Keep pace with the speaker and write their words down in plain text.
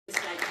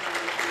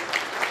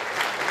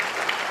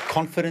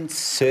Confidence,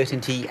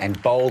 certainty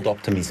and bold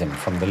optimism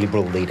from the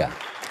Liberal leader.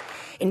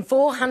 In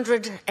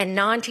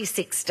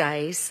 496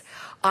 days,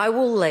 I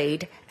will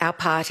lead our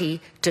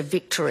party to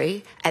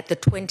victory at the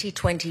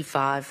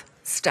 2025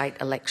 state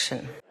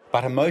election.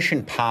 But a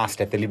motion passed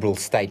at the Liberal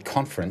State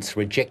Conference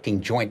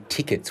rejecting joint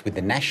tickets with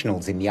the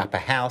Nationals in the upper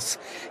house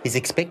is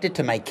expected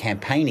to make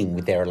campaigning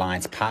with their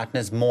alliance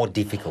partners more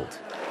difficult.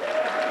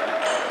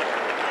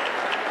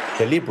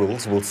 The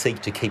Liberals will seek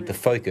to keep the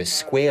focus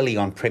squarely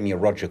on Premier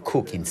Roger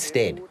Cook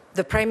instead.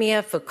 The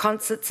Premier for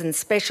Concerts and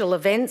Special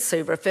Events,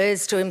 who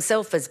refers to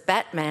himself as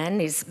Batman,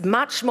 is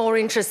much more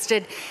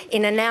interested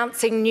in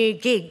announcing new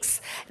gigs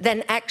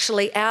than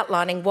actually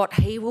outlining what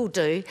he will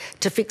do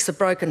to fix a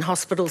broken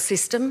hospital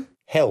system.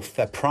 Health,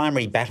 a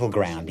primary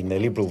battleground in the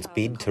Liberals'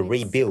 bid to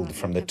rebuild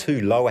from the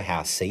 2 lower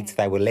house seats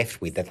they were left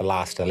with at the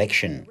last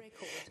election,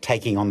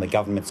 taking on the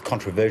government's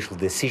controversial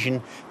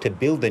decision to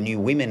build a new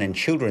women and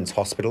children's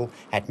hospital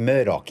at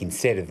Murdoch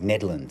instead of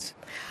Nedlands.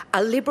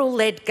 A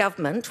Liberal-led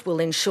government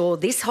will ensure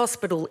this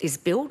hospital is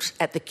built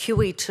at the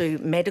QE2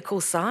 medical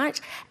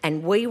site,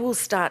 and we will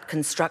start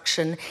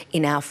construction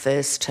in our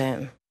first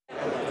term.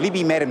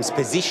 Libby Mettam's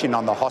position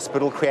on the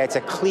hospital creates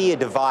a clear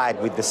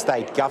divide with the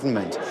state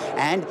government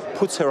and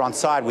puts her on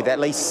side with at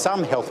least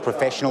some health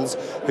professionals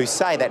who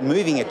say that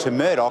moving it to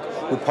Murdoch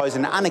would pose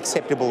an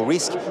unacceptable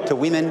risk to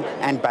women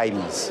and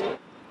babies.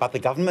 But the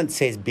government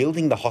says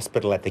building the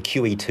hospital at the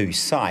QE2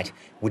 site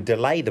would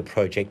delay the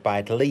project by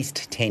at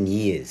least 10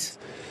 years.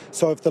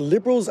 So if the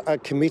Liberals are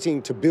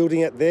committing to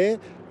building it there,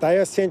 they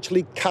are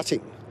essentially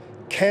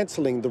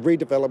cancelling the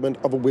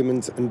redevelopment of a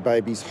women's and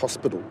babies'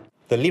 hospital.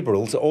 The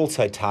Liberals are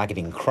also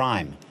targeting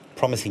crime,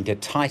 promising to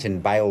tighten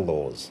bail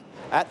laws.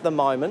 At the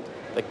moment,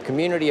 the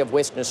community of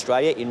Western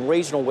Australia, in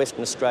regional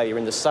Western Australia,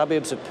 in the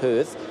suburbs of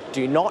Perth,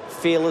 do not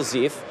feel as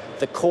if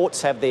the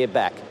courts have their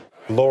back.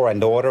 Law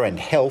and order and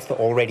health are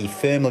already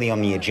firmly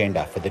on the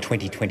agenda for the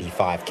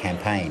 2025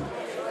 campaign.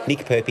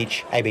 Nick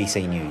Perpich,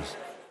 ABC News.